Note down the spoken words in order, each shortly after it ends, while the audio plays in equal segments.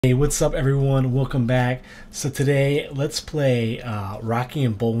Hey, what's up everyone? Welcome back. So today let's play Rocky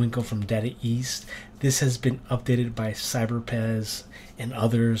and Bullwinkle from Data East. This has been updated by Cyberpez and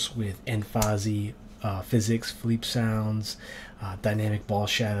others with nFozzy, physics, fleep sounds, dynamic ball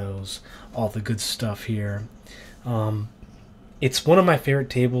shadows, all the good stuff here. It's one of my favorite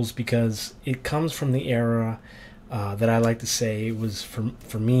tables because it comes from the era that I like to say it was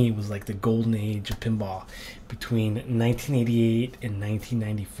for me it was like the golden age of pinball between 1988 and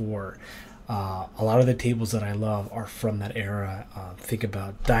 1994. A lot of the tables that I love are from that era. Think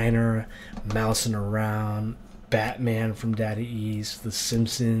about Diner, Mousing Around, Batman from Data East, The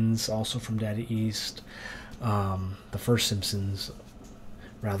Simpsons also from Data East, the first Simpsons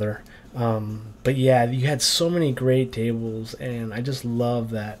rather. But yeah, you had so many great tables and I just love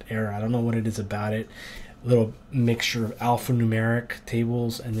that era. I don't know what it is about it. Little mixture of alphanumeric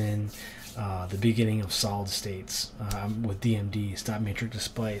tables and then the beginning of solid states with DMD, stop matrix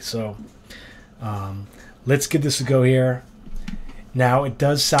display. So let's give this a go here. Now it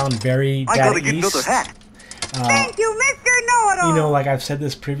does sound very Data East. Thank you, Mr. Know-it-all. You know, like I've said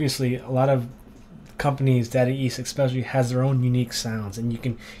this previously, a lot of companies, Data East especially, has their own unique sounds, and you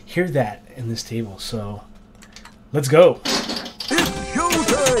can hear that in this table. So let's go. It's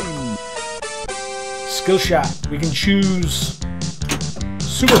showtime. Skill shot. We can choose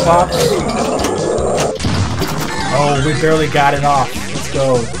Super Pops. Oh, we barely got it off. Let's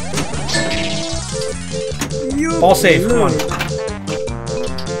go. Ball safe. Come on.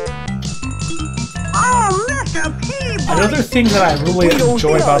 Oh, Mr. P. Another thing that I really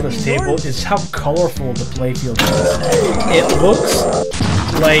enjoy about this table is how colorful the playfield is. It looks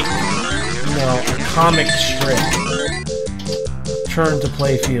like, you know, a comic strip turned to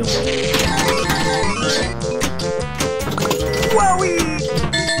playfield.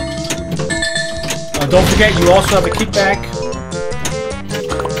 Don't forget, you also have a kickback.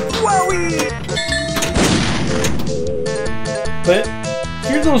 But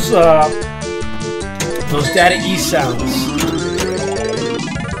hear those Data East sounds.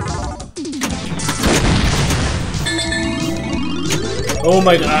 Oh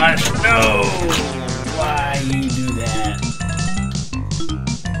my gosh, no! Why you do that?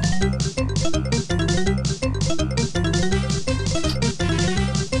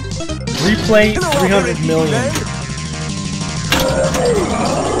 Replay 300 million.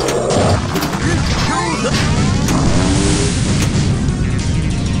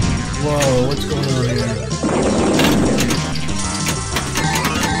 Whoa, what's going on here?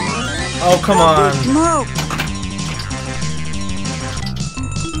 Oh, come on.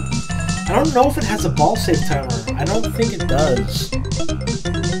 I don't know if it has a ball save timer. I don't think it does.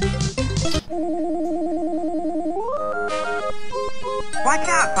 Watch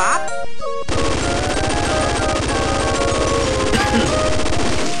out, Pop.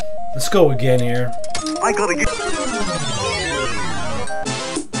 Let's go again here. I gotta get.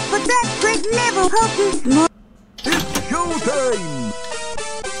 But that trick never helped you small. It's showtime.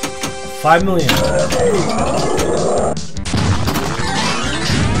 5 million.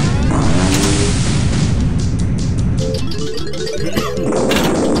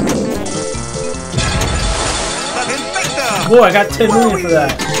 Boy, I got 10 million for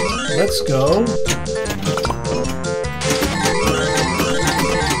that. Let's go.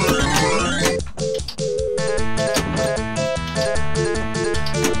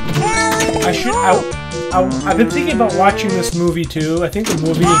 I've been thinking about watching this movie too. I think the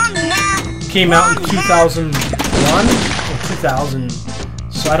movie came out in 2001 or 2000,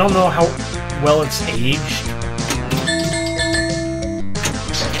 so I don't know how well it's aged.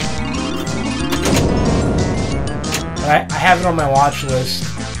 But I have it on my watch list.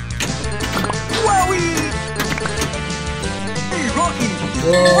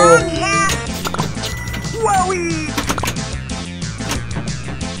 Whoa.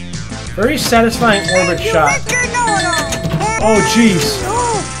 Very satisfying orbit shot. Oh, jeez.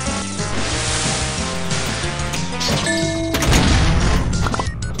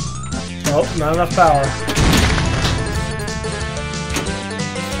 Oh, not enough power.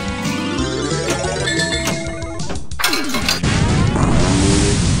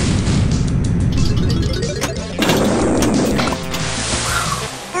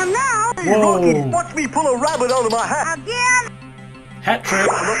 And now, whoa. Watch me pull a rabbit out of my hat. Again. Hat trick.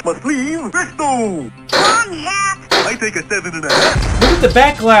 Up my sleeve. Presto. Wrong hat. I take a 7.5. Look at the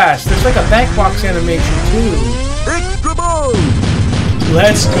back glass. There's like a back box animation too. Extra ball.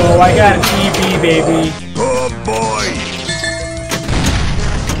 Let's go. I got an EB, baby. Oh boy.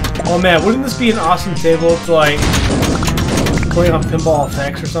 Oh man, wouldn't this be an awesome table to like play on Pinball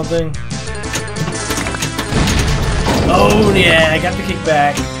FX or something? Oh yeah, I got the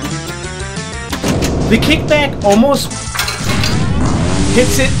kickback. The kickback almost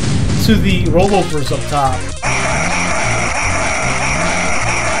hits it to the rollovers up top.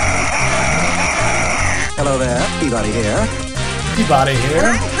 Hello there, Peabody here. Peabody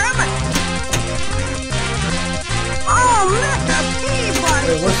here. Oh, Mr. Peabody!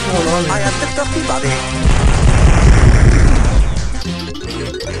 Wait, what's going on I here? am Mr. Peabody.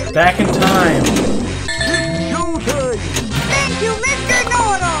 Back in time. Thank you, Mr.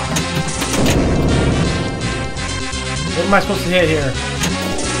 Know-It-All! What am I supposed to hit here?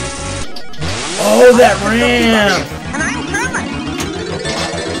 Oh, that ramp! And I'm coming!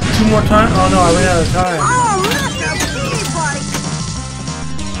 2 more times? Oh no, I ran out of time. Oh, Mr. Peabody!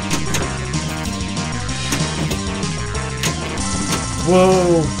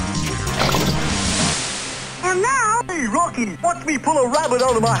 Whoa. And now, Hey, Rocky, watch me pull a rabbit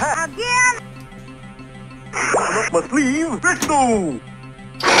out of my hat. again, Up my sleeve. Presto!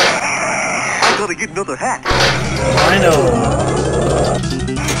 I gotta get another hat. I know.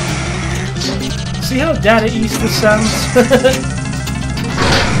 See how Data East this sounds?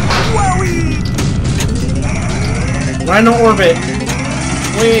 Wowie! Rhino Orbit.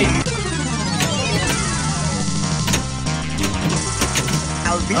 Wait.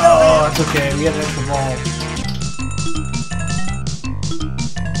 Oh, that's okay. We have an extra ball.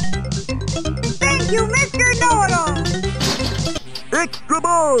 thank you, Mr. Know-It-All! Extra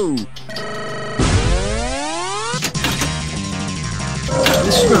ball!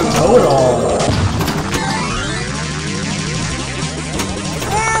 This is not know-it-all.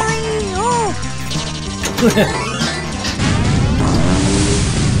 Alley-oop!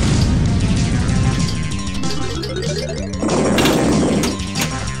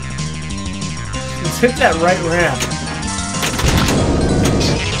 Let's hit that right ramp.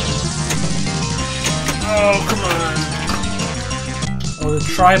 Oh, come on. Oh, the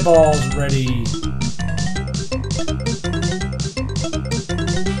tri-ball's ready.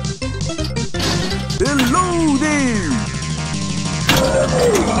 Hello there!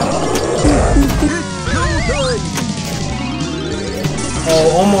 Oh,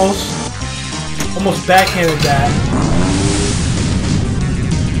 almost backhanded that.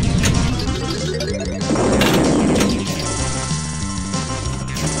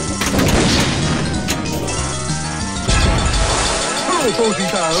 Hello,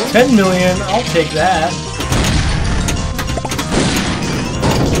 Town. 10 million, I'll take that.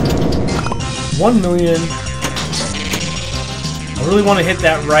 1 million. I really want to hit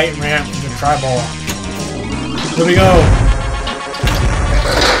that right ramp with the tri-ball. Here we go.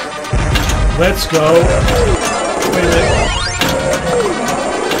 Let's go. Wait a minute.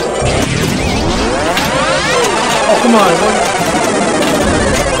 Oh, come on.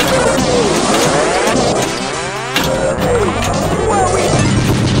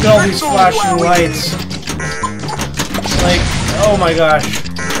 Look at all these flashing lights. Like, oh my gosh.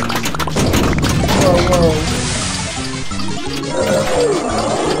 Whoa, whoa.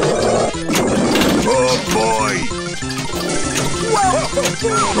 Oh boy!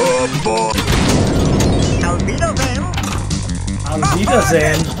 Oh boy!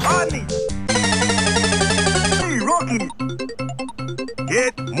 Alvidazan. Hey, Rocky!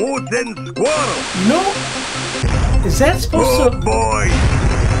 Get more than squirrel! No. Is that supposed Oh to? boy!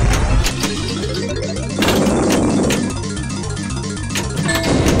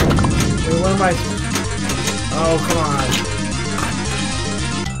 Wait, what am I? Oh, come on.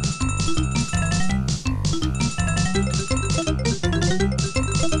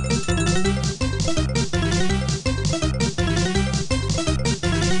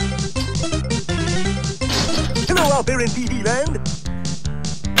 Hello out there in TV land!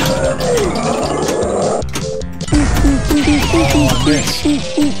 Oh, miss.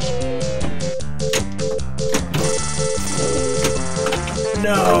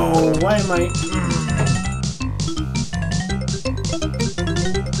 No, why am I?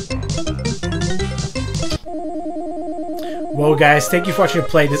 Well, guys, thank you for watching me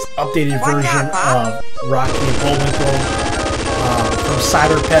play this updated version of Rocky and Bullwinkle from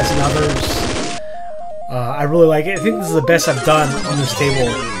Cyberpez and others. I really like it. I think this is the best I've done on this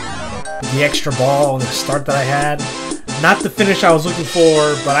table. The extra ball and the start that I had. Not the finish I was looking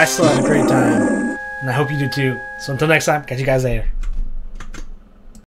for, but I still had a great time. And I hope you do too. So until next time, catch you guys later.